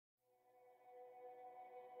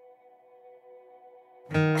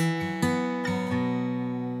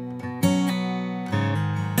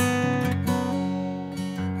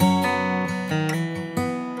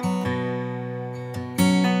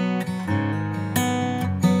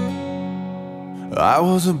I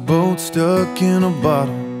was a boat stuck in a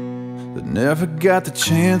bottle that never got the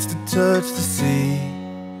chance to touch the sea.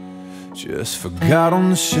 Just forgot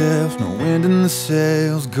on the shelf, no wind in the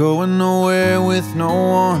sails, going nowhere with no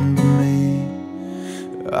one but me.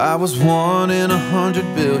 I was 1 in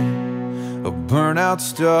 100 billion, a burnout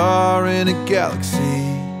star in a galaxy.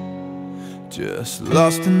 Just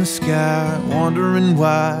lost in the sky, wondering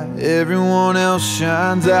why everyone else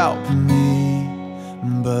shines out for me.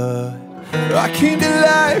 But I came to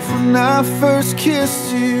life when I first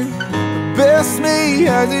kissed you. The best me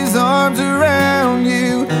has his arms around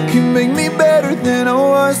you. Can make me better than I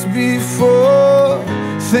was before.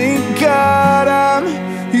 Thank God I'm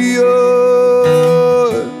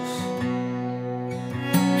yours.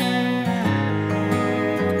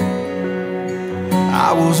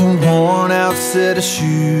 I was a worn out set of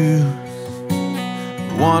shoes,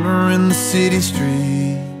 wandering the city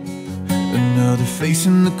streets. Another face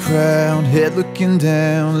in the crowd, head looking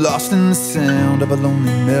down, lost in the sound of a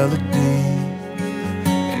lonely melody.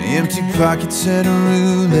 And empty pockets and a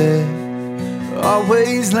roulette,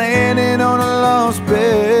 always landing on a lost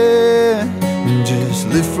bet. And just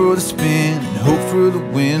live for the spin and hope for the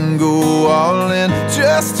win, go all in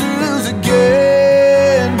just to lose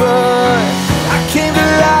again. But I came to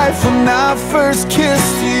life when I first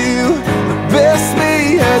kissed you. The best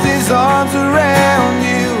me has his arms around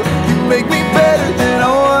you. Make me better than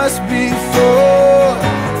I was before.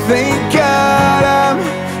 Thank God I'm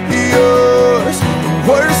yours.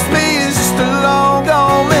 The worst me is just a long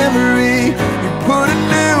gone memory. You put a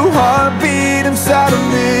new heartbeat inside of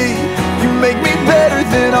me. You make me better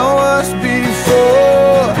than I was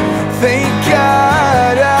before. Thank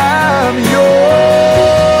God I'm yours.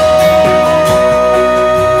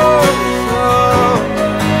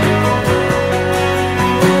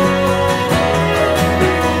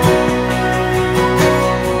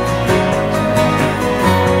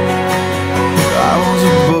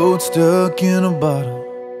 Stuck in a bottle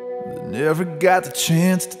that never got the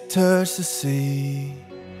chance to touch the sea.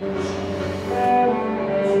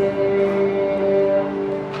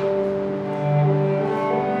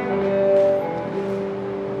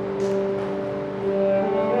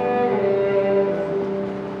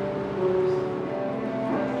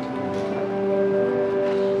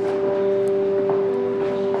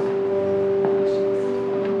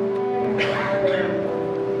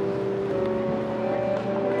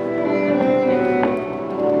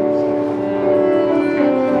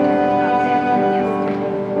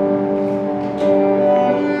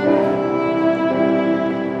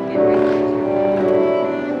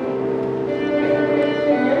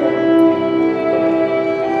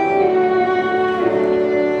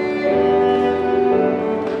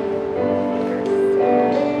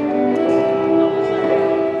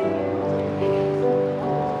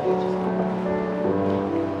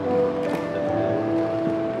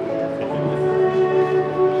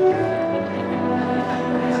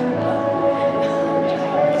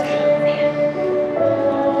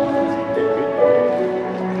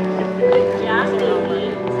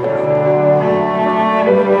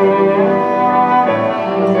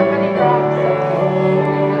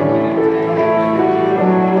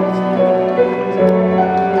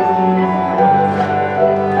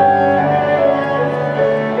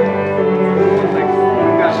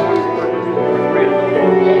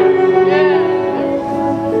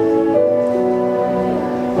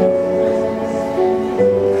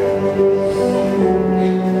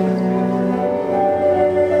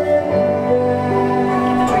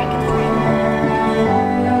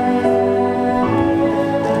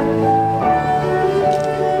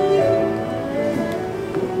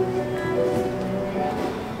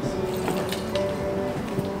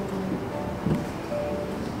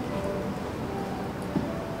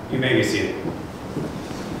 You may be seated.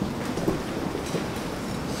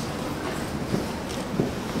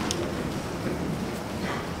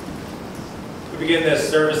 We begin this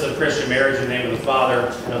service of Christian marriage in the name of the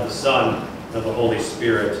Father, and of the Son, and of the Holy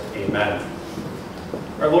Spirit. Amen.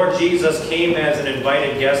 Our Lord Jesus came as an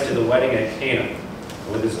invited guest to the wedding at Cana.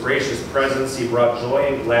 And with his gracious presence, he brought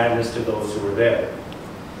joy and gladness to those who were there.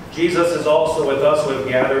 Jesus is also with us who have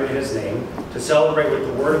gathered in his name to celebrate with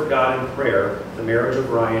the Word of God and prayer the marriage of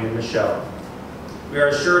Ryan and Michelle. We are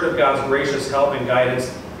assured of God's gracious help and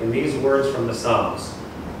guidance in these words from the Psalms.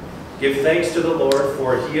 Give thanks to the Lord,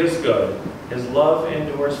 for he is good. His love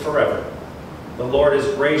endures forever. The Lord is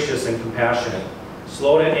gracious and compassionate,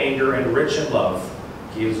 slow to anger and rich in love.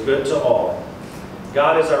 He is good to all.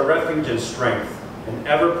 God is our refuge and strength, an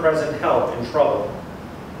ever-present help in trouble.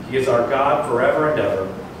 He is our God forever and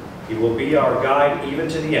ever. He will be our guide even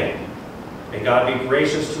to the end. May God be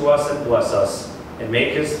gracious to us and bless us. and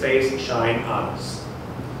make his face shine on us.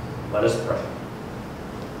 Let us pray.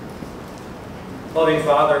 Loving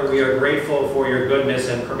Father, we are grateful for your goodness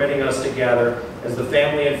in permitting us to gather as the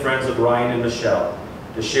family and friends of Ryan and Michelle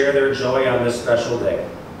to share their joy on this special day.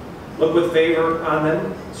 Look with favor on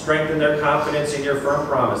them, strengthen their confidence in your firm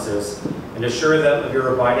promises, and assure them of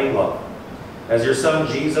your abiding love. As your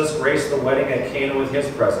Son Jesus graced the wedding at Cana with his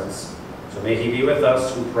presence, so may he be with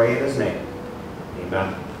us who pray in his name.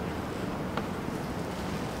 Amen.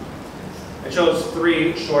 I chose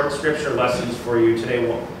 3 short scripture lessons for you today,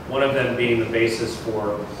 one of them being the basis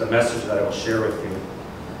for the message that I will share with you.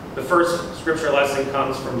 The first scripture lesson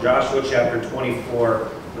comes from Joshua chapter 24,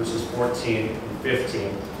 verses 14 and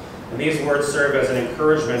 15. And these words serve as an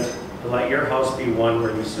encouragement to let your house be one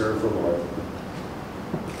where you serve the Lord.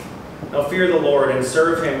 Now fear the Lord and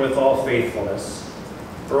serve him with all faithfulness.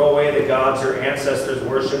 Throw away the gods your ancestors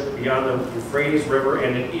worshipped beyond the Euphrates River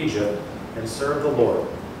and in Egypt, and serve the Lord.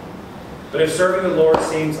 But if serving the Lord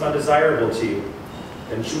seems undesirable to you,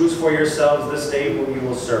 then choose for yourselves this day whom you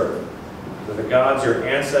will serve, whether the gods your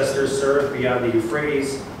ancestors served beyond the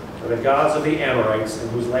Euphrates, or the gods of the Amorites in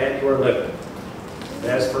whose land you are living. And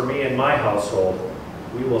as for me and my household,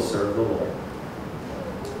 we will serve the Lord.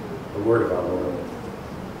 The word of our Lord.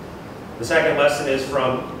 The second lesson is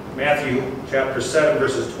from Matthew chapter 7,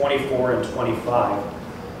 verses 24 and 25.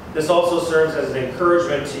 This also serves as an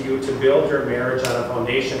encouragement to you to build your marriage on a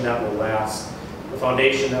foundation that will last, a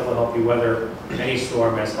foundation that will help you weather any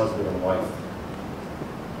storm as husband and wife.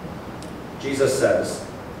 Jesus says,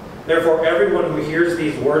 "Therefore everyone who hears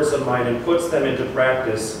these words of mine and puts them into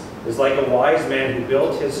practice is like a wise man who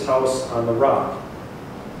built his house on the rock.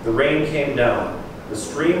 The rain came down, the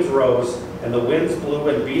streams rose, and the winds blew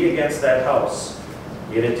and beat against that house.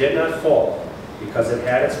 Yet it did not fall, because it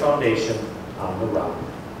had its foundation on the rock."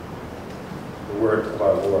 The word of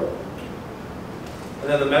our Lord. And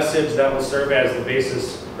then the message that will serve as the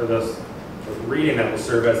basis for the reading that will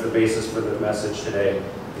serve as the basis for the message today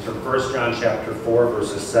is from 1 John chapter 4,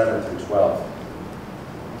 verses 7 through 12.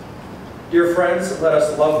 Dear friends, let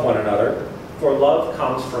us love one another, for love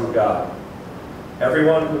comes from God.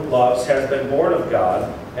 Everyone who loves has been born of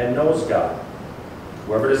God and knows God.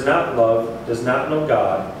 Whoever does not love does not know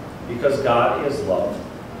God, because God is love.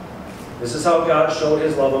 This is how God showed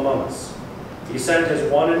his love among us. He sent his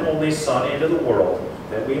one and only Son into the world,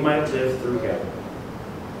 that we might live through him.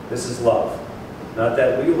 This is love. Not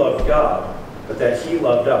that we loved God, but that he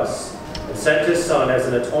loved us, and sent his Son as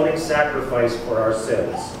an atoning sacrifice for our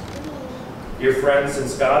sins. Dear friends,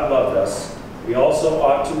 since God loved us, we also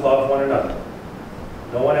ought to love one another.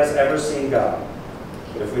 No one has ever seen God.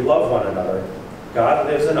 But if we love one another, God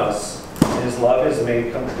lives in us, and his love is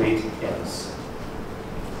made complete in us.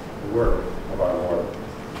 The word of our Lord.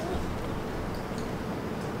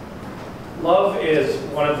 Love is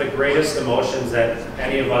one of the greatest emotions that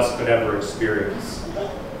any of us could ever experience.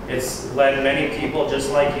 It's led many people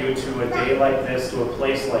just like you to a day like this, to a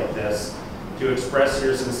place like this, to express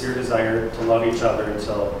your sincere desire to love each other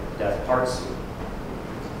until death parts you.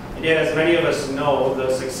 And yet, as many of us know,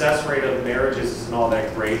 the success rate of marriages isn't all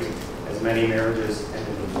that great, as many marriages end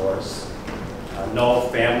in divorce. No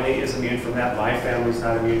family is immune from that. My family's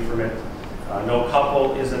not immune from it. No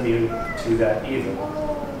couple is immune to that either.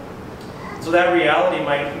 So that reality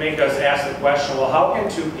might make us ask the question, well, how can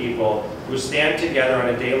two people who stand together on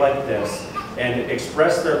a day like this and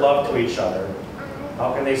express their love to each other,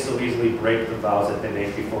 how can they so easily break the vows that they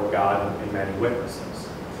make before God and many witnesses?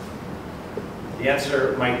 The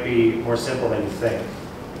answer might be more simple than you think,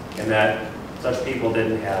 in that such people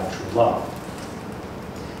didn't have true love.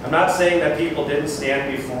 I'm not saying that people didn't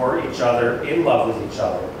stand before each other in love with each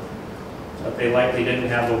other, but they likely didn't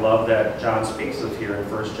have the love that John speaks of here in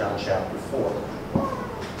 1 John chapter 4.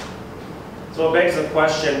 So it begs the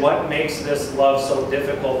question, what makes this love so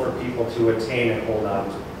difficult for people to attain and hold on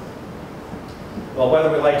to? Well, whether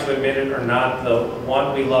we like to admit it or not, the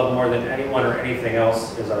one we love more than anyone or anything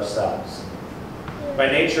else is ourselves. By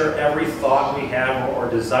nature, every thought we have or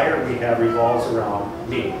desire we have revolves around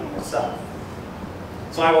me, myself.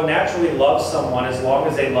 So I will naturally love someone as long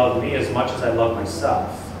as they love me as much as I love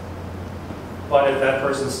myself. But if that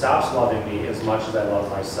person stops loving me as much as I love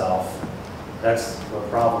myself, that's where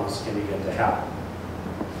problems can begin to happen.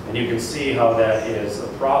 And you can see how that is a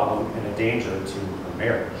problem and a danger to a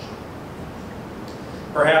marriage.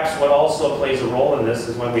 Perhaps what also plays a role in this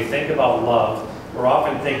is when we think about love, we're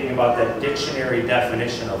often thinking about that dictionary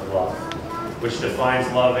definition of love, which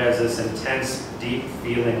defines love as this intense, deep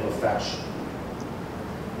feeling of affection.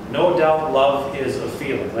 No doubt love is a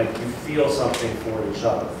feeling, like you feel something for each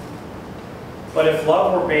other. But if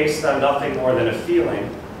love were based on nothing more than a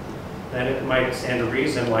feeling, then it might stand to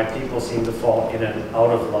reason why people seem to fall in and out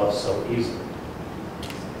of love so easily.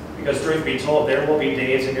 Because truth be told, there will be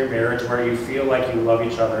days in your marriage where you feel like you love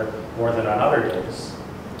each other more than on other days.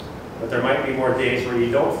 But there might be more days where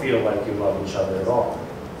you don't feel like you love each other at all.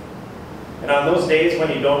 And on those days when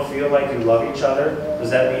you don't feel like you love each other, does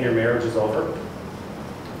that mean your marriage is over?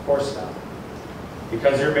 Of course not.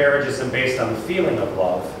 Because your marriage isn't based on the feeling of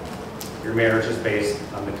love. Your marriage is based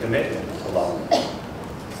on the commitment to love.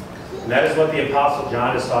 And that is what the Apostle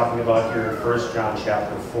John is talking about here in 1 John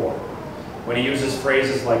chapter 4. When he uses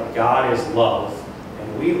phrases like God is love,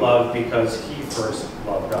 and we love because he first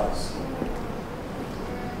loved us.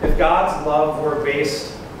 If God's love were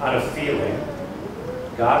based on a feeling,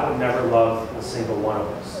 God would never love a single one of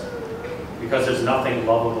us. Because there's nothing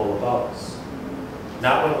lovable about us.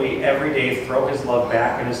 Not when we every day throw his love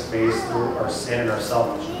back in his face through our sin and our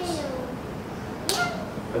selfishness.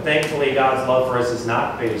 But thankfully, God's love for us is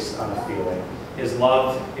not based on a feeling. His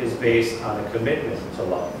love is based on a commitment to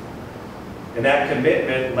love. And that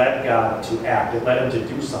commitment led God to act. It led him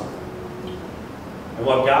to do something. And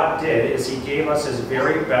what God did is he gave us his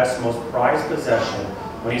very best, most prized possession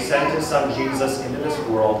when he sent his son Jesus into this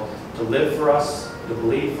world to live for us, to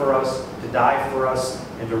bleed for us, to die for us,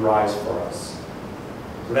 and to rise for us.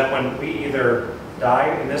 So that when we either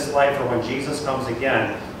die in this life or when Jesus comes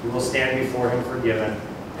again, we will stand before him forgiven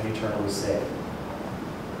and eternally saved.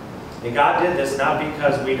 And God did this not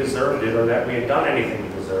because we deserved it or that we had done anything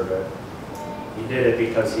to deserve it. He did it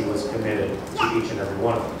because he was committed to each and every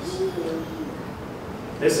one of us.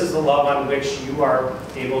 This is the love on which you are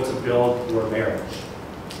able to build your marriage.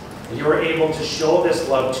 And you are able to show this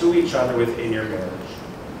love to each other within your marriage.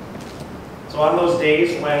 So on those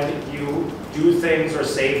days when you do things or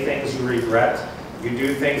say things you regret, you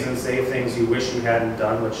do things and say things you wish you hadn't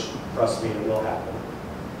done, which, trust me, it will happen.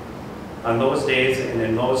 On those days and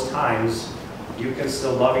in those times, you can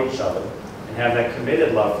still love each other and have that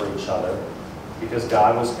committed love for each other because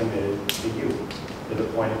God was committed to you to the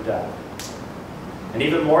point of death. And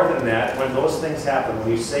even more than that, when those things happen,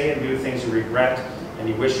 when you say and do things you regret and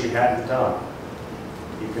you wish you hadn't done,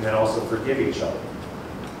 you can then also forgive each other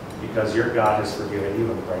because your God has forgiven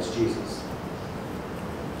you in Christ Jesus.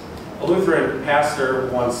 A Lutheran pastor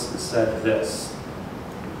once said this.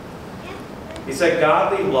 He said,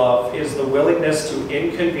 godly love is the willingness to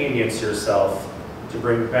inconvenience yourself to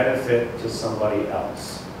bring benefit to somebody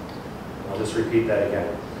else. I'll just repeat that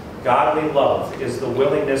again. Godly love is the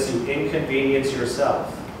willingness to inconvenience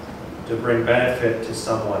yourself to bring benefit to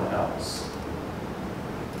someone else.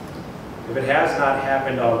 If it has not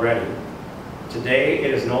happened already, today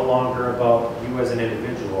it is no longer about you as an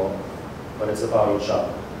individual, but it's about each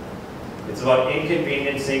other. It's about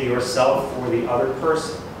inconveniencing yourself for the other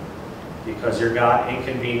person because your God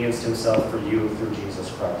inconvenienced himself for you through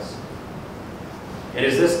Jesus Christ. It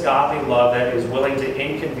is this godly love that is willing to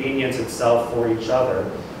inconvenience itself for each other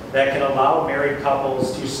that can allow married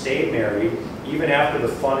couples to stay married even after the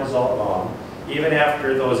fun is all gone, even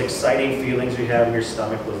after those exciting feelings you have in your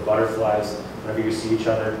stomach, those butterflies, whenever you see each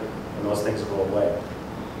other, and those things go away.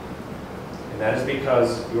 And that is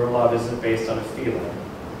because your love isn't based on a feeling.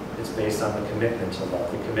 It's based on the commitment to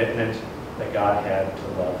love, the commitment that God had to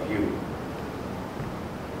love you.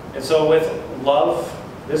 And so with love,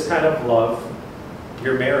 this kind of love,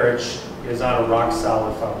 your marriage is on a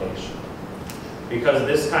rock-solid foundation. Because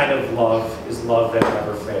this kind of love is love that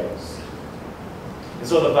never fails. And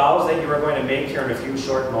so the vows that you are going to make here in a few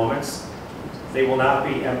short moments, they will not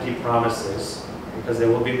be empty promises, because they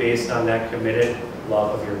will be based on that committed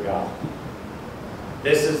love of your God.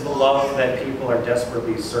 This is the love that people are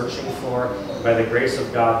desperately searching for. By the grace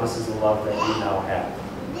of God, this is the love that you now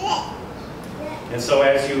have. And so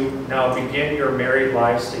as you now begin your married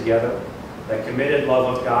lives together, that committed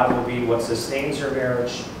love of God will be what sustains your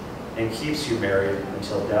marriage and keeps you married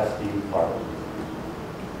until death do you part.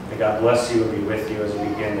 May God bless you and be with you as you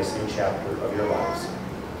begin this new chapter of your lives.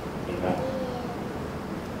 Amen.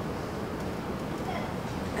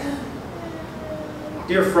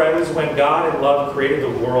 Dear friends, when God in love created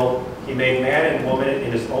the world, he made man and woman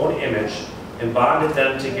in his own image and bonded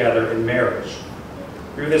them together in marriage.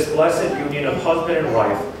 Through this blessed union of husband and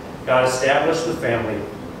wife, God established the family,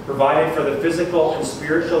 provided for the physical and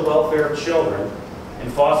spiritual welfare of children,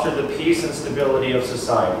 and fostered the peace and stability of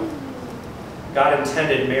society. God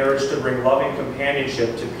intended marriage to bring loving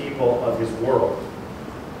companionship to people of his world.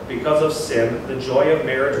 Because of sin, the joy of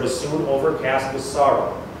marriage was soon overcast with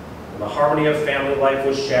sorrow, and the harmony of family life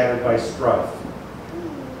was shattered by strife.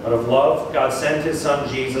 But of love, God sent his son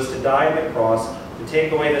Jesus to die on the cross to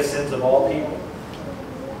take away the sins of all people.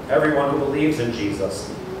 Everyone who believes in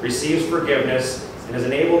Jesus receives forgiveness and is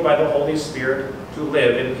enabled by the Holy Spirit to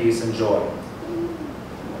live in peace and joy.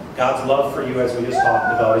 God's love for you, as we just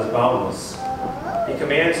talked about, is boundless. He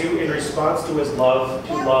commands you in response to his love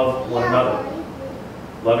to love one another.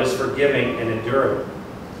 Love is forgiving and enduring.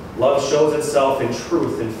 Love shows itself in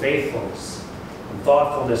truth and faithfulness, in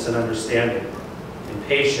thoughtfulness and understanding, in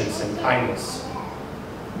patience and kindness.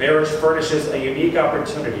 Marriage furnishes a unique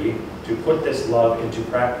opportunity to put this love into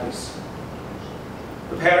practice.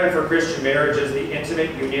 The pattern for Christian marriage is the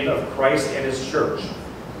intimate union of Christ and his church,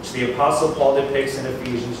 which the Apostle Paul depicts in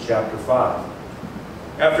Ephesians chapter 5.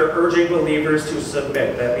 After urging believers to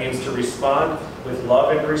submit, that means to respond with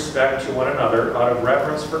love and respect to one another out of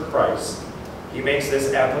reverence for Christ, he makes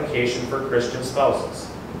this application for Christian spouses.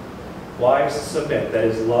 Wives, submit, that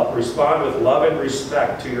is, respond with love and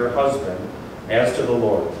respect to your husband as to the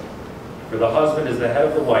Lord. For the husband is the head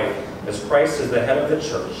of the wife, as Christ is the head of the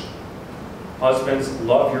church. Husbands,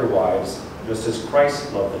 love your wives, just as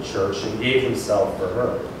Christ loved the church and gave himself for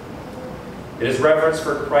her. It is reverence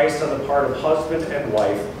for Christ on the part of husband and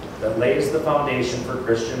wife that lays the foundation for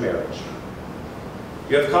Christian marriage.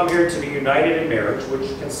 You have come here to be united in marriage, which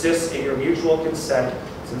consists in your mutual consent,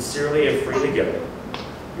 sincerely and freely given.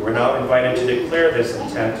 You are now invited to declare this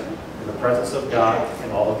intent in the presence of God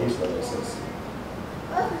and all of these witnesses.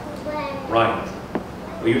 Ryan,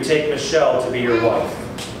 will you take Michelle to be your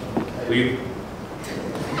wife? Will you...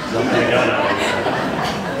 No.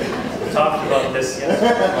 We talked about this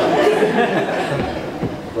yesterday.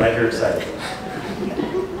 Glad you're excited.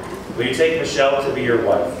 Will you take Michelle to be your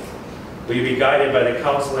wife? Will you be guided by the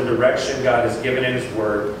counsel and direction God has given in his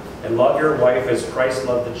word, and love your wife as Christ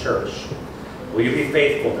loved the church? Will you be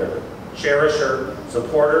faithful to her, cherish her,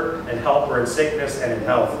 support her, and help her in sickness and in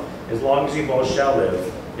health, as long as you both shall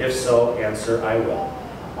live? If so, answer, I will.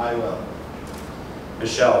 I will.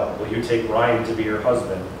 Michelle, will you take Ryan to be your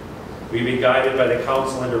husband? Will you be guided by the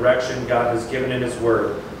counsel and direction God has given in his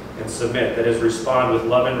word, and submit, that is, respond with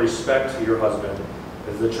love and respect to your husband,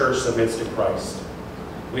 as the church submits to Christ?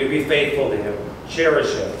 Will you be faithful to him,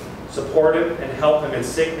 cherish him, support him, and help him in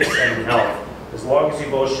sickness and in health, as long as you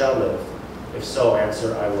both shall live? If so,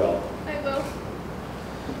 answer, I will. I will.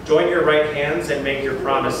 Join your right hands and make your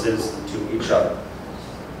promises to each other.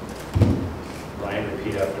 Ryan,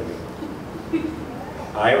 repeat after me.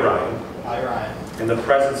 I, Ryan, Ryan, in the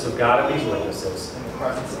presence of God and these witnesses, in the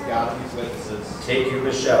presence of God and these witnesses, take you,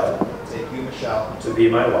 Michelle, to be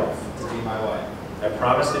my wife. be my wife. I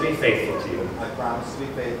promise to be faithful to you, I promise to be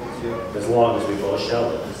faithful to you, as long as we both shall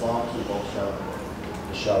live. as long as we both shall live.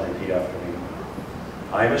 Michelle, repeat after me.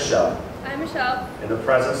 I, Michelle, I, Michelle, in the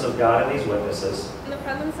presence of God and these witnesses, in the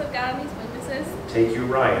presence of God and these witnesses, take you,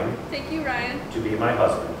 Ryan, take you, Ryan, to be my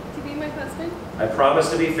husband. to be my husband. I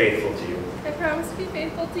promise to be faithful to you, I promise to be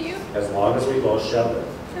faithful to you, as long as we both shall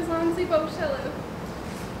live. as long as we both shall live.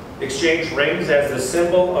 Exchange rings as the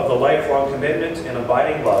symbol of the lifelong commitment and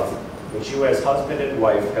abiding love which you as husband and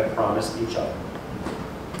wife have promised each other.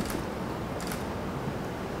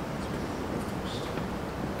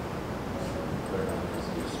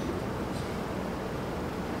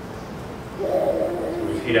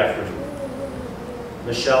 Repeat after me.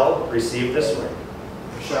 Michelle, receive this ring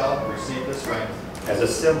Michelle, receive this ring as a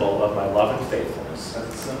symbol of my love and faithfulness. as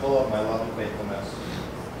a symbol of my love and faithfulness.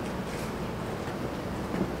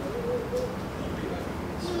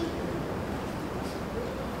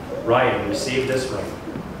 Ryan, receive this ring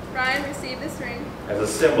Ryan, receive this ring as a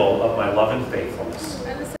symbol of my love and faithfulness.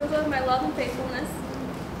 as a symbol of my love and faithfulness.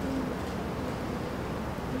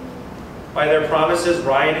 By their promises,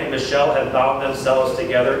 Ryan and Michelle have bound themselves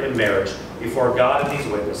together in marriage before God and these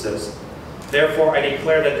witnesses. Therefore, I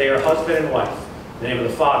declare that they are husband and wife, in the name of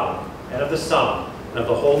the Father, and of the Son, and of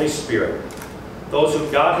the Holy Spirit. Those whom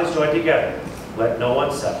God has joined together, let no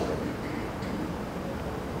one separate.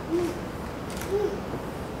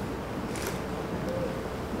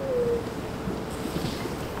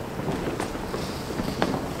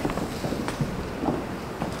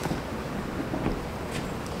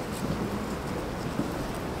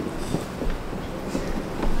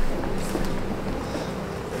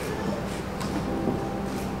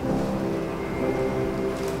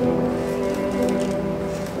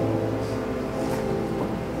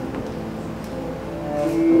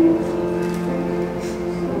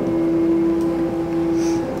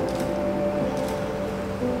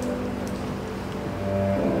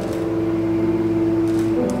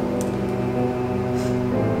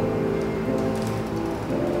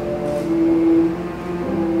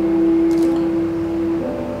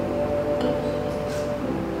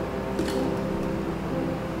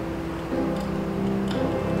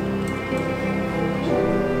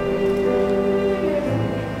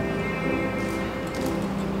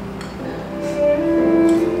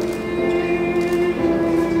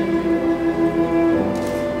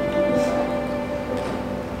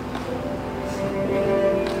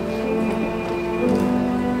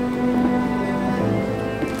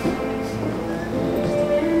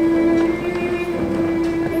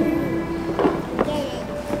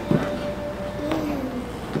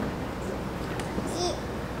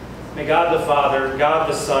 God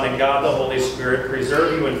the Son and God the Holy Spirit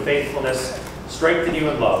preserve you in faithfulness, strengthen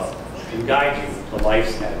you in love, and guide you to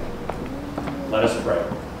life's end. Let us pray.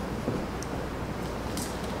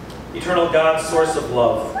 Eternal God, source of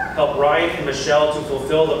love, help Ryan and Michelle to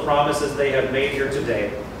fulfill the promises they have made here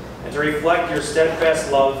today, and to reflect your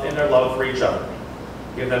steadfast love in their love for each other.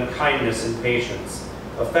 Give them kindness and patience,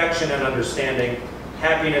 affection and understanding,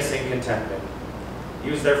 happiness and contentment.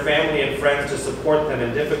 Use their family and friends to support them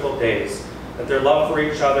in difficult days, that their love for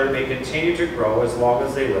each other may continue to grow as long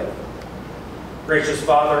as they live. Gracious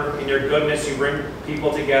Father, in your goodness you bring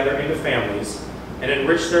people together into families and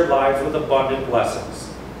enrich their lives with abundant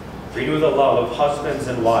blessings. Renew the love of husbands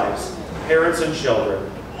and wives, parents and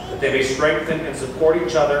children, that they may strengthen and support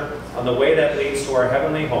each other on the way that leads to our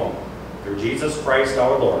heavenly home. Through Jesus Christ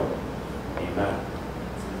our Lord. Amen.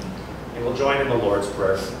 And we'll join in the Lord's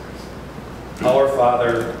Prayer. Our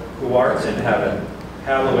Father, who art in heaven,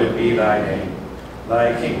 hallowed be thy name.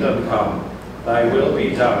 Thy kingdom come, thy will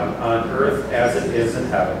be done on earth as it is in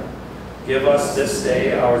heaven. Give us this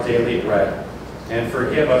day our daily bread, and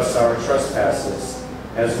forgive us our trespasses,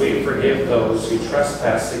 as we forgive those who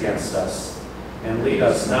trespass against us. And lead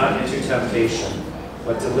us not into temptation,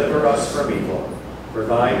 but deliver us from evil. For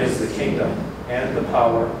thine is the kingdom, and the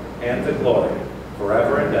power, and the glory,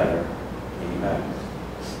 forever and ever. Amen.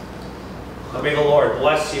 Now may the Lord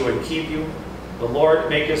bless you and keep you. The Lord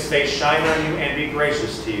make his face shine on you and be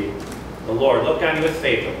gracious to you. The Lord look on you with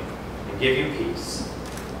favor and give you peace.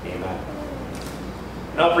 Amen.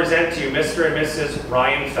 And I'll present to you Mr. and Mrs.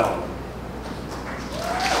 Ryan Feldman.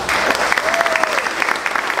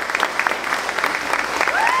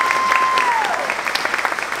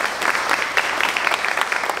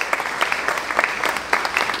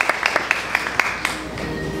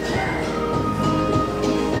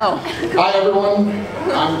 Hi everyone,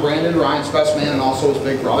 I'm Brandon, Ryan's best man and also his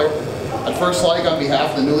big brother. I'd first like, on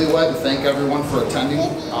behalf of the newlywed, to thank everyone for attending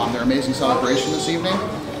their amazing celebration this evening.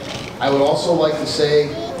 I would also like to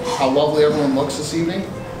say how lovely everyone looks this evening,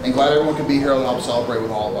 and glad everyone could be here to help celebrate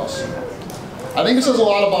with all of us. I think it says a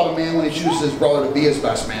lot about a man when he chooses his brother to be his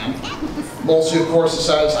best man. Mostly, of course, it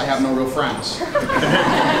says, I have no real friends.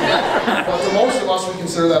 But to most of us, we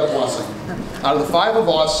consider that a blessing. Out of the 5 of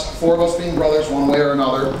us, 4 of us being brothers one way or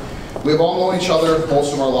another, we've all known each other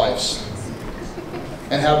most of our lives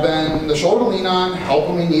and have been the shoulder to lean on, help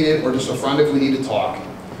when we need it, or just a friend if we need to talk.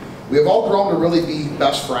 We have all grown to really be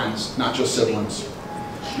best friends, not just siblings.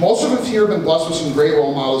 Most of us here have been blessed with some great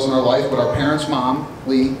role models in our life, but our parents, Mom,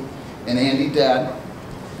 Lee, and Andy, Dad,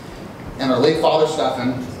 and our late father,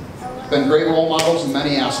 Stephen, have been great role models in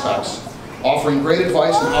many aspects, offering great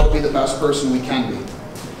advice on how to be the best person we can be.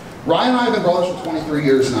 Ryan and I have been brothers for 23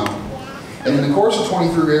 years now. And in the course of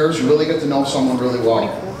 23 years, you really get to know someone really well.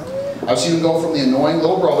 I've seen him go from the annoying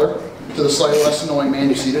little brother to the slightly less annoying man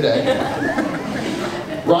you see today.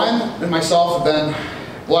 Ryan and myself have been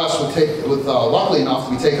blessed with luckily enough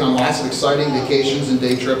to be taking on lots of exciting vacations and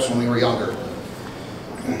day trips when we were younger.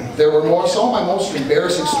 There were some of my most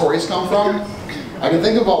embarrassing stories come from. I can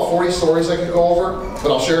think of about 40 stories I could go over,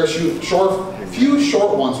 but I'll share a few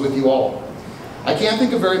short ones with you all. I can't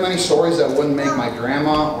think of very many stories that wouldn't make my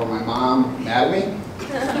grandma or my mom mad at me,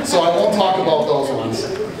 so I won't talk about those ones.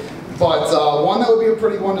 But one that would be a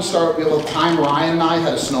pretty one to start would be the time Ryan and I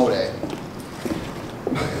had a snow day.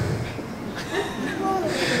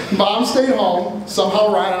 Mom stayed home.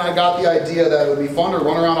 Somehow Ryan and I got the idea that it would be fun to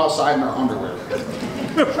run around outside in our underwear.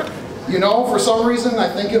 You know, for some reason I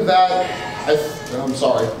think of that, I'm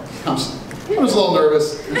sorry, I was a little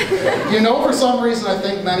nervous. You know, for some reason, I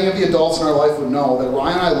think many of the adults in our life would know that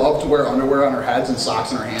Ryan and I loved to wear underwear on our heads and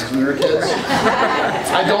socks on our hands when we were kids.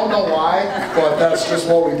 I don't know why, but that's just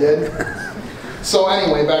what we did. So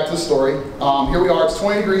anyway, back to the story. Here we are, it's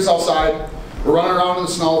 20 degrees outside. We're running around in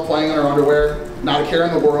the snow, playing in our underwear. Not a care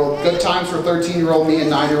in the world. Good times for 13-year-old me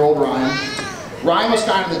and 9-year-old Ryan. Ryan was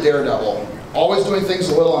kind of the daredevil, always doing things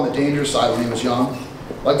a little on the dangerous side when he was young.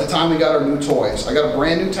 Like the time we got our new toys. I got a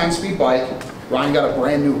brand new 10-speed bike. Ryan got a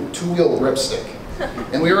brand new 2-wheel ripstick.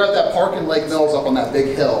 And we were at that park in Lake Mills up on that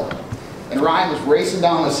big hill. And Ryan was racing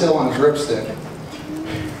down this hill on his ripstick.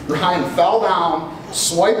 Ryan fell down,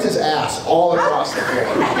 swiped his ass all across the floor.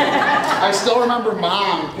 I still remember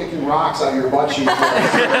Mom picking rocks out of your butt cheek.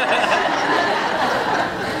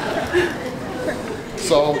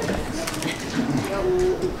 So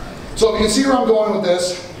if you can see where I'm going with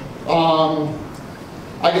this,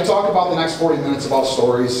 I could talk about the next 40 minutes about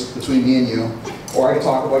stories between me and you, or I could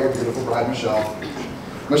talk about your beautiful bride, Michelle.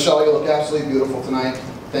 Michelle, you look absolutely beautiful tonight.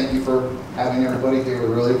 Thank you for having everybody here.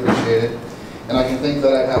 We really appreciate it. And I can think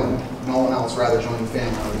that I'd have no one else rather join the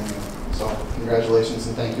family than you. So congratulations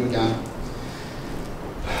and thank you again.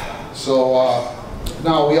 So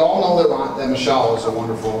now we all know that Michelle is a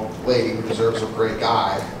wonderful lady who deserves a great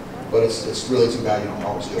guy, but it's really too bad you don't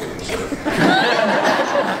always get what you deserve.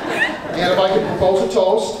 And if I could propose a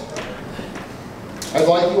toast, I'd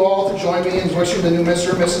like you all to join me in wishing the new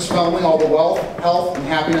Mr. and Mrs. Felmley all the wealth, health, and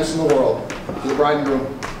happiness in the world. To the bride and groom.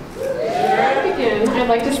 Before I begin, I'd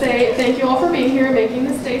like to say thank you all for being here and making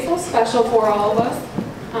this day so special for all of us.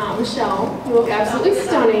 Michelle, you look absolutely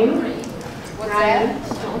stunning. Ryan,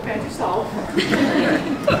 don't look at yourself.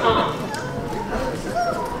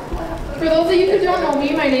 For those of you who don't know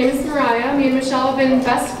me, my name is Mariah. Me and Michelle have been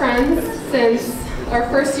best friends since our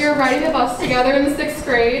first year of riding the bus together in the 6th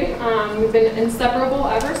grade. We've been inseparable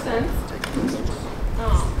ever since.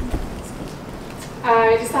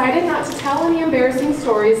 I decided not to tell any embarrassing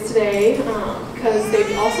stories today because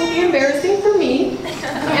they'd also be embarrassing for me,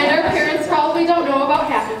 and our parents probably don't know about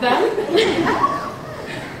half of them.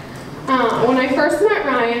 When I first met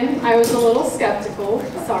Ryan, I was a little skeptical.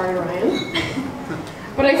 Sorry, Ryan.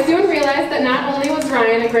 But I soon realized that not only was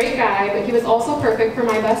Ryan a great guy, but he was also perfect for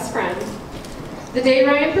my best friend. The day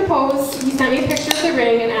Ryan proposed, he sent me a picture of the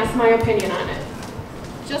ring and asked my opinion on it.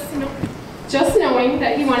 Just knowing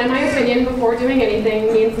that he wanted my opinion before doing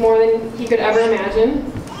anything means more than he could ever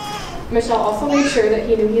imagine. Michelle also made sure that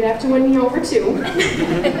he knew he'd have to win me over too.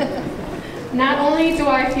 Not only do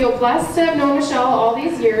I feel blessed to have known Michelle all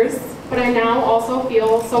these years, but I now also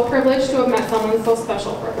feel so privileged to have met someone so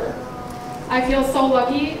special for her. I feel so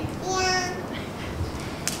lucky.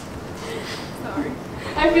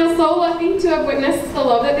 I feel so lucky to have witnessed the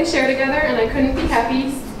love that they share together, and I couldn't be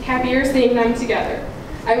happier seeing them together.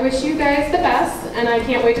 I wish you guys the best, and I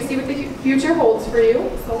can't wait to see what the future holds for you.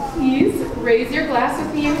 So please raise your glass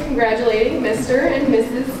with me in congratulating Mr. and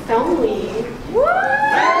Mrs. Felmley.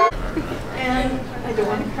 And I don't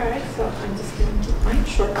want to cry, so I'm just going to keep mine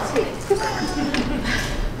short and sweet. I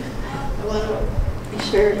want to be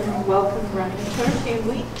sure and welcome Ryan to our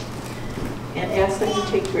family and ask them to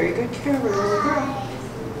take very good care of our little girl,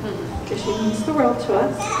 because she means the world to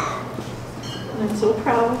us. And I'm so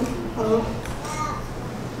proud of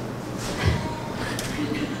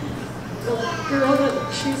the girl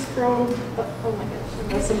that she's grown. Oh my gosh,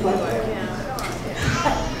 that's a blessing.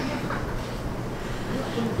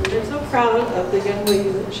 We're so proud of the young lady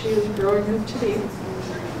that she is growing up to be.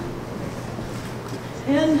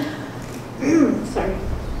 And, sorry.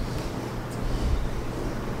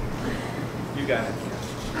 You got it.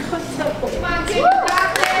 What's up? Come on, take it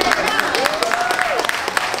back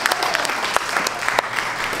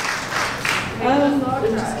I'm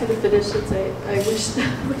just going to finish and say I wish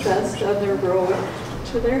them the best on their road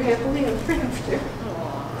to their happily ever after.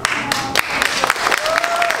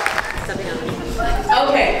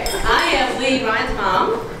 Okay, I am Lee, Ryan's mom,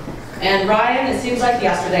 and Ryan, it seems like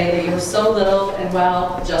yesterday that you were so little and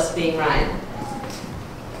well, just being Ryan.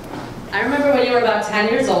 I remember when you were about 10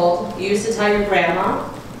 years old, you used to tell your grandma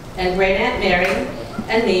and great Aunt Mary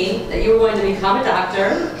and me that you were going to become a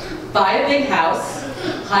doctor, buy a big house,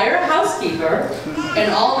 hire a housekeeper,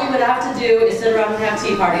 and all we would have to do is sit around and have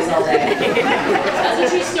tea parties all day.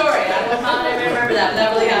 That's a true story. I don't know how I remember that, but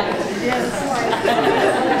that really happened.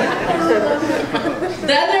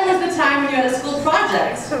 Then there was the time when you had a school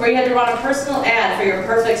project where you had to run a personal ad for your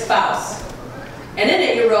perfect spouse. And in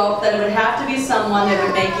it you wrote that it would have to be someone that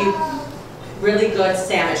would make you really good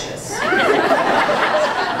sandwiches.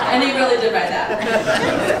 And he really did write that.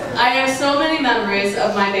 I have so many memories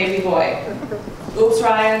of my baby boy. Oops,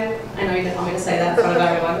 Ryan, I know you didn't want me to say that in front of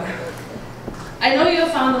everyone. I know you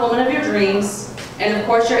have found the woman of your dreams, and of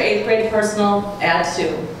course your 8th grade personal ad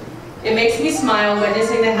too. It makes me smile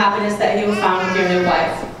witnessing the happiness that you have found with your new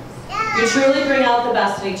wife. You truly bring out the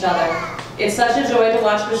best in each other. It's such a joy to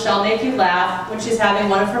watch Michelle make you laugh when she's having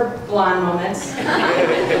one of her blonde moments.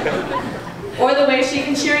 Or the way she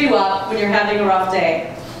can cheer you up when you're having a rough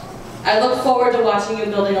day. I look forward to watching you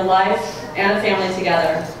building a life and a family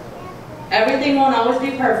together. Everything won't always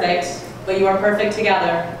be perfect, but you are perfect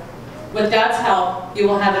together. With God's help, you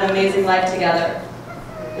will have an amazing life together.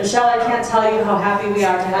 Michelle, I can't tell you how happy we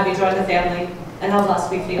are to have you join the family and how blessed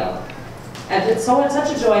we feel. And it's such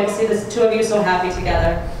a joy to see the two of you so happy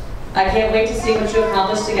together. I can't wait to see what you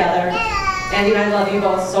accomplish together. Andy and I love you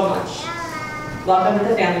both so much. Welcome to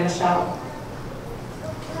the family, Michelle.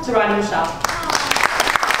 To Ryan and Michelle.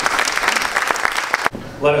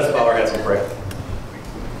 Let us bow our heads and pray.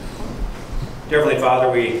 Dear Heavenly Father,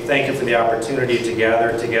 we thank you for the opportunity to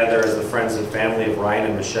gather together as the friends and family of Ryan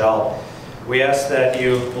and Michelle. We ask that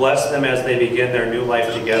you bless them as they begin their new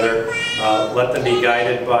life together. Let them be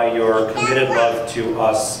guided by your committed love to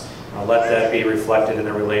us. Let that be reflected in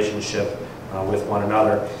their relationship with one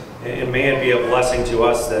another. And may it be a blessing to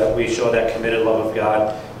us that we show that committed love of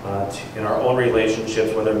God in our own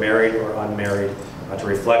relationships, whether married or unmarried, to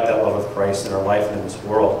reflect that love of Christ in our life and in this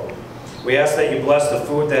world. We ask that you bless the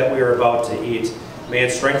food that we are about to eat. May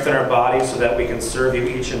it strengthen our bodies so that we can serve you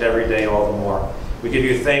each and every day all the more. We give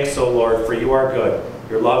you thanks, O Lord, for you are good.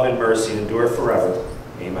 Your love and mercy endure forever.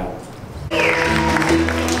 Amen.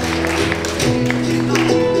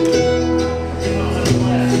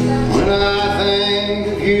 When I think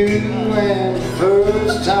of you and the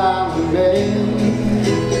first time we met,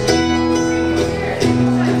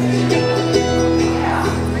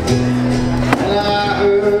 and I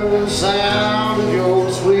heard the sound of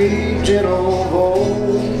your sweet, gentle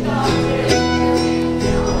voice,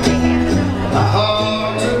 my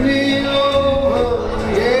heart took me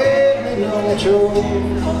over, gave me no choice.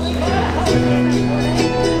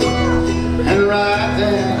 And right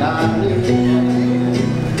then I knew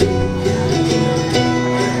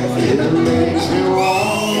it makes me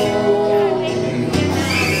want you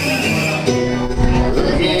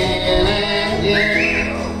again and again.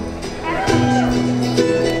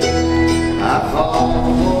 I fall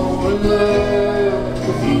more in love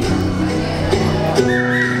with you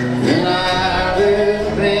than I've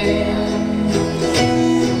ever been.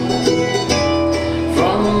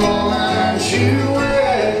 From the moment you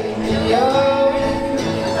wake me up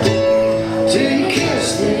till you kiss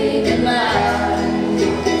me goodnight,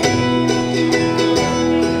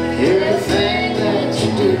 everything that you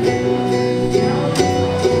do,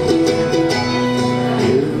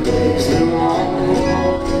 it makes me want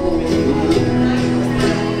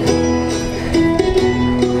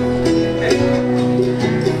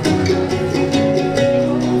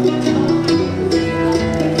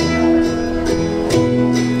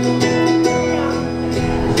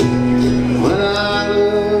when I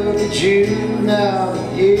look at you now, the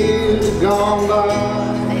years have gone by.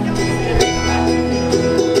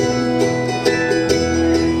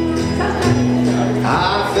 I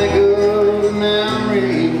think of the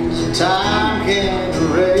memories that time can't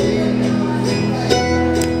erase,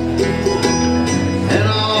 and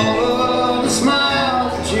all of the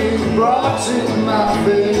smiles that you brought to my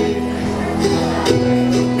face.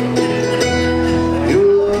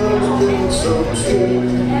 Your love's been so true,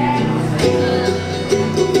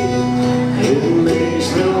 it makes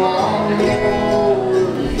me want more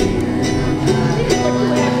of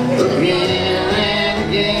you again and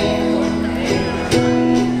again.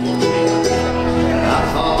 I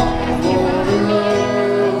fall more in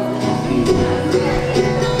love with you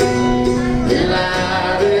than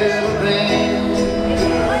I've ever been.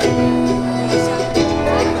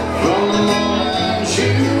 From the moment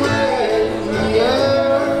you wake me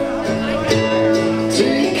up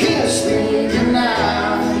till you kiss me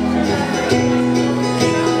goodnight,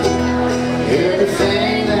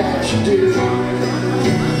 everything that you do,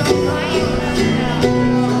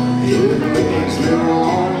 it makes me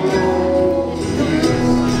want more of you.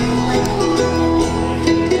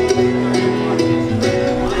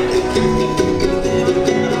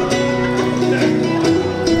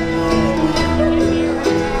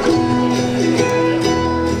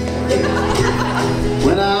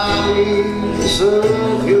 When I leave the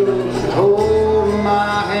surf, you'll hold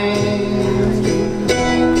my hand,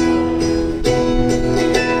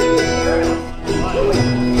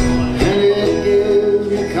 and it gives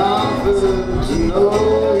me comfort to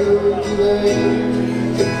know you're there.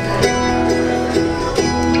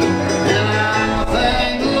 And I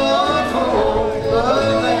thank the Lord for the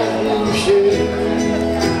love that you share.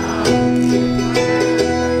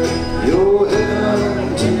 You're heaven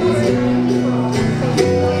to me,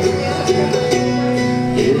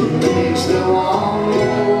 it makes me want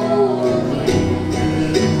more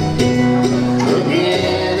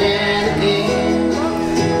again and again.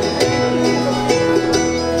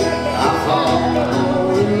 I fall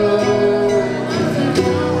more in love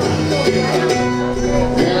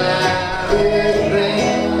than I've ever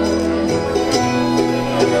been.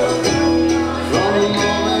 From the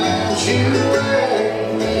moment you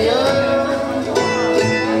wake me up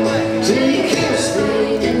till you kiss me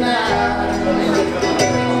goodnight,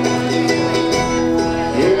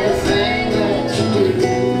 everything that you do,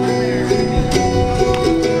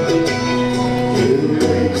 it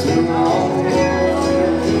makes me want more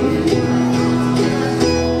of you.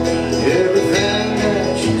 Everything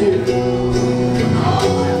that you do,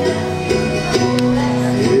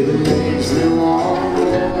 it makes me want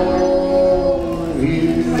more of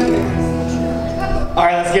you. All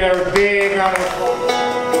right, let's give a big round of applause.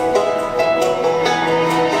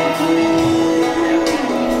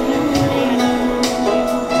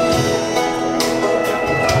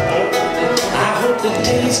 I hope the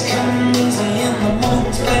day days come easy and the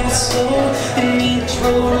moments pass slow, and each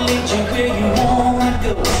road leads you where you wanna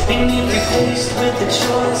go. And if you're faced with a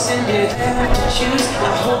choice and you have to choose,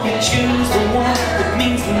 I hope you choose the one that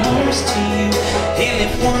means the most to you. And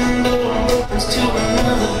if one door opens to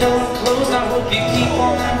another door closed, I hope you keep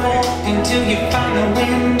on walking till you find a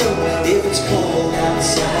window. If it's cold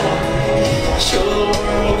outside, show the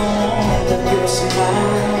world the warmth of your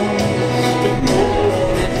smile. But more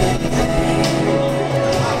than anything,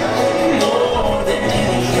 more than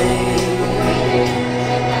anything,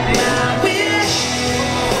 my wish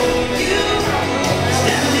for you is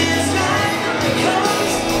that this life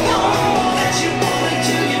becomes all that you want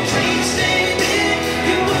to. Your dreams stay big,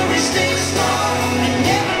 your worries stay small, and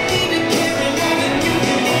never need to carry more than you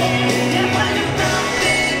can hold. And when you're not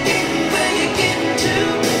thinking where you're getting to,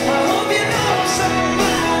 I hope you know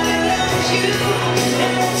somebody loves you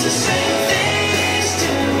and wants the same things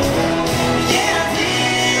too. Yeah,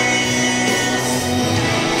 this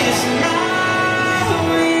is my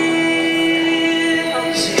wish.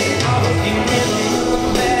 I hope you never look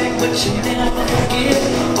back, but you never forget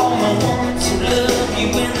all the ones who love you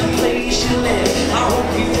in the place you live. I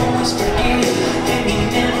hope you always forgive and you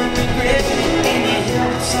never regret, and you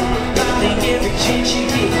help somebody every chance you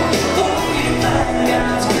get. Hope you find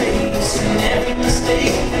God's grace in every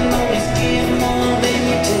mistake, and always give more than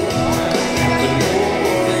you take. But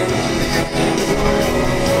more than anything,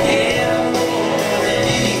 yeah, more than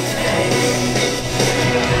anything,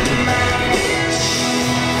 my wish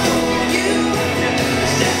for you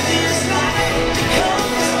is that this life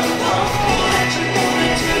becomes all that you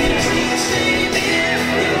wanted to. Your dreams stay big,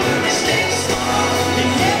 your worries stay small, you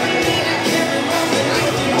never need to carry more than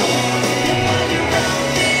you can hold. And when you're out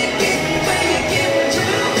thinking where you get to,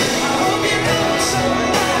 I hope you know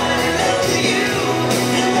somebody loves you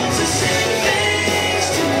and wants the same things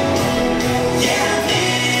too. Yeah,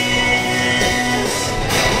 this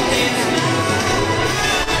is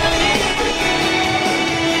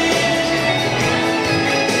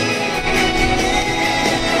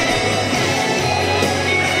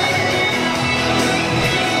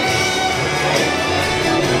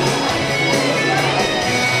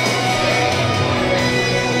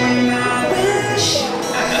my wish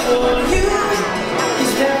for you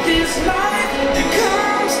is that this life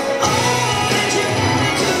becomes all that you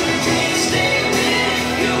wanted to. Your dreams stay big,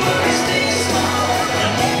 your worries stay small,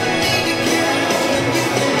 and never need to carry more than you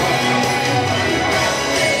can hold. When you're out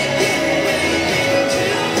thinking where you get to,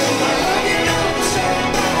 I hope you know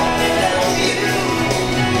somebody loves you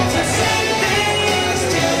and wants the same things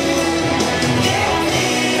too. Yeah,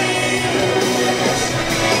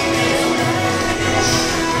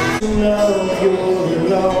 love you're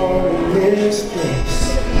alone in this place,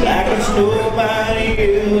 like there's nobody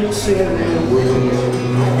else in the world.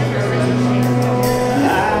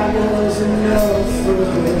 I was enough for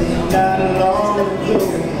her not long ago.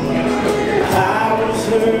 I was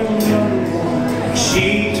her number one, she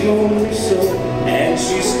told me so, and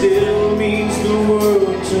she still means the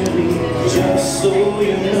world to me, just so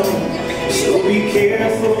you know. So be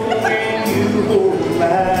careful when you hold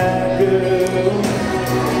my girl.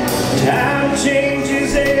 Time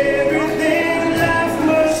changes everything, life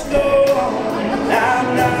must go on. I'm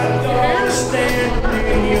not gonna stand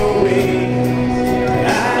in your way. I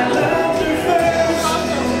loved her first,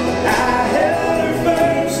 I held her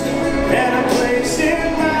first, and a place in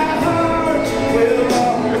my heart will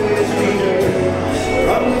always be hers.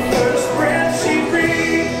 From the first breath she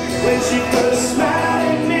breathed, when she first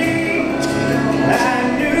smiled at me, I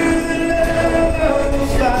knew that love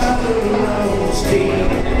was following deep.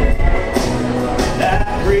 I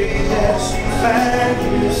pray that she find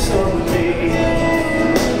you someday,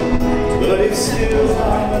 but it's still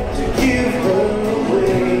hard to give her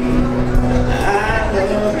away. I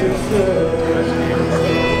loved her first.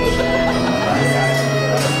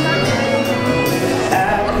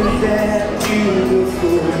 How could that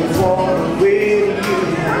beautiful warm way to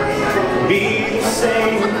you be the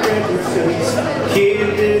same breakfast kid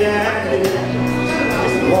that I knew,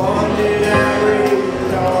 the one that I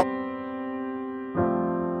raised on?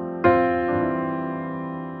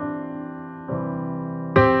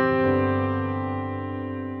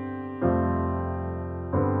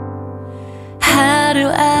 How do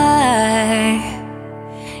I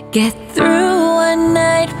get through one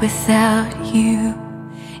night without you?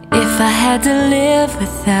 If I had to live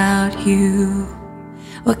without you,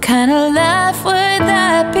 what kind of life would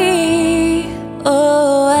that be?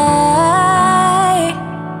 Oh, I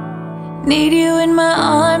need you in my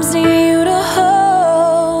arms, need you to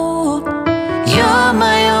hold. You're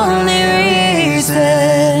my only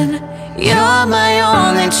reason, you're my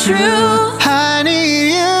only truth. I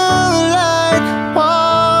need you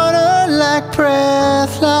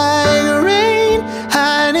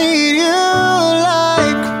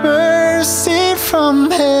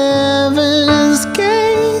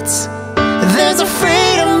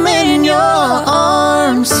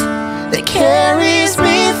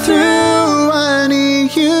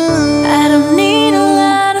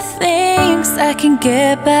I can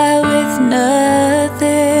get by with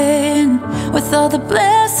nothing. With all the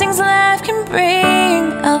blessings life can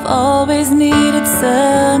bring, I've always needed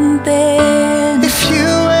something. If you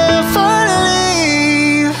ever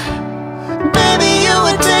leave, baby, you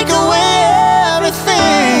would take away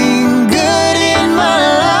everything good in my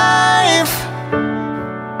life.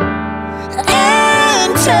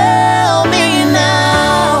 And tell me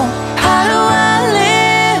now, how do I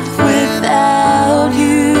live without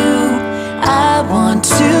you? I want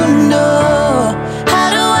to know. How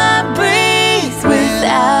do I breathe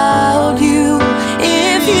without you?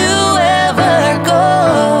 If you ever go,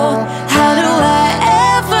 how do I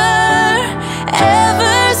ever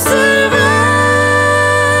survive?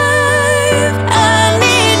 I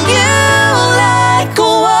need you like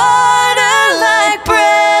water, like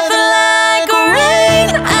breath, like rain.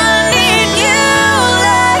 I need you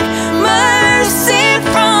like mercy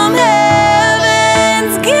from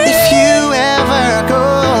heaven's gate. If you ever go,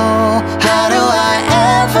 how do I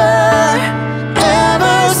ever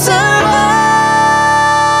survive?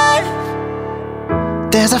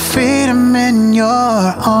 There's a freedom in your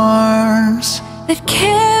arms that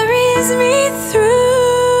carries me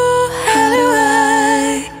through. How do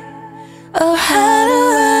I, oh how do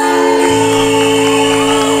I live?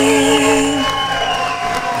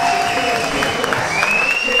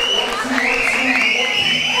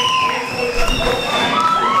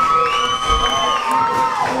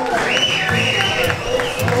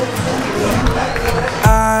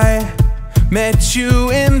 I met you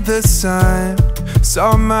in the sun,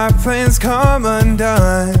 saw my plans come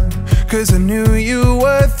undone, 'cause I knew you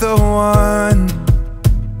were the one.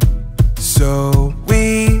 So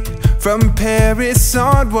we, from Paris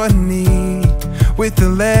on one knee, with a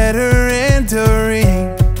letter and a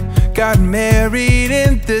ring, got married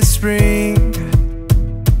in the spring.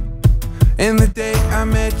 And the day I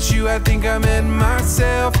met you, I think I met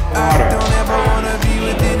myself. I don't ever wanna be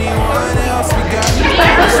with anyone else. We got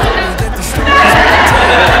the story.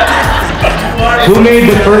 Who made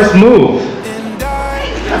the first move?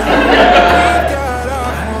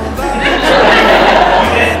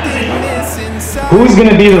 Who's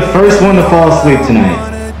gonna be the first one to fall asleep tonight?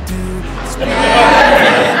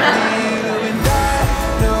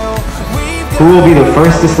 Who will be the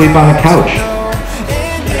first to sleep on the couch?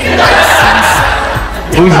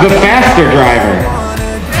 Who's the faster driver?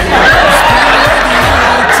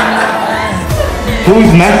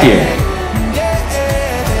 Who's messier?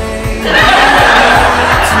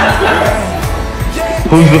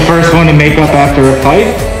 Who's the first one to make up after a fight?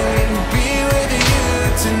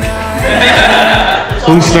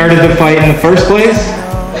 Who started the fight in the first place?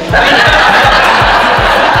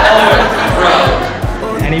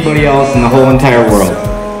 Anybody else in the whole entire world?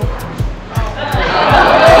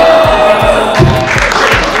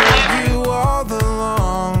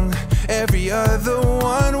 Every other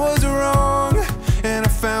one was wrong, and I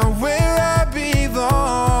found where I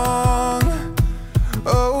belong.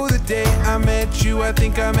 Oh, the day I met you, I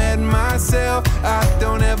think I met myself. I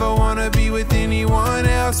don't ever wanna be with anyone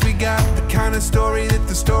else. We got the kind of story that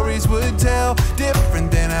the stories would tell, different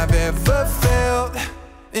than I've ever felt.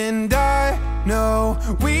 And I know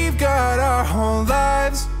we've got our whole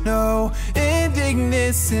lives, no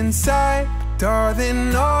indigness inside.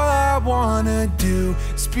 Darling, all I wanna do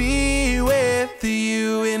is be with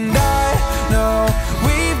you. And I know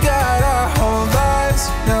we've got our whole lives,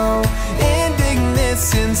 no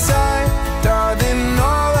indigness inside. Darling,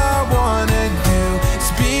 all I wanna do is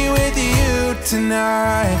be with you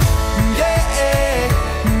tonight. Yeah,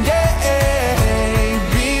 yeah,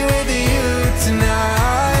 be with you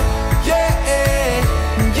tonight. Yeah,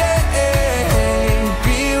 yeah,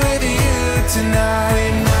 be with you tonight.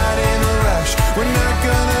 We're not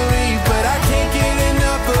gonna leave, but I can't get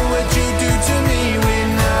enough of what you do to me.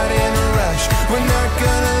 We're not in a rush. We're not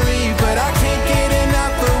gonna leave, but I can't get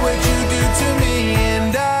enough of what you do to me.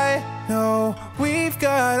 And I know we've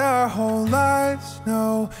got our whole lives,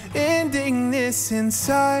 no endingness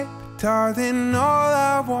inside. Darling, all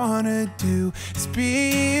I wanna do is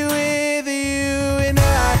be with you. And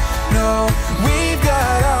I know we've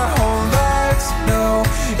got our whole lives, no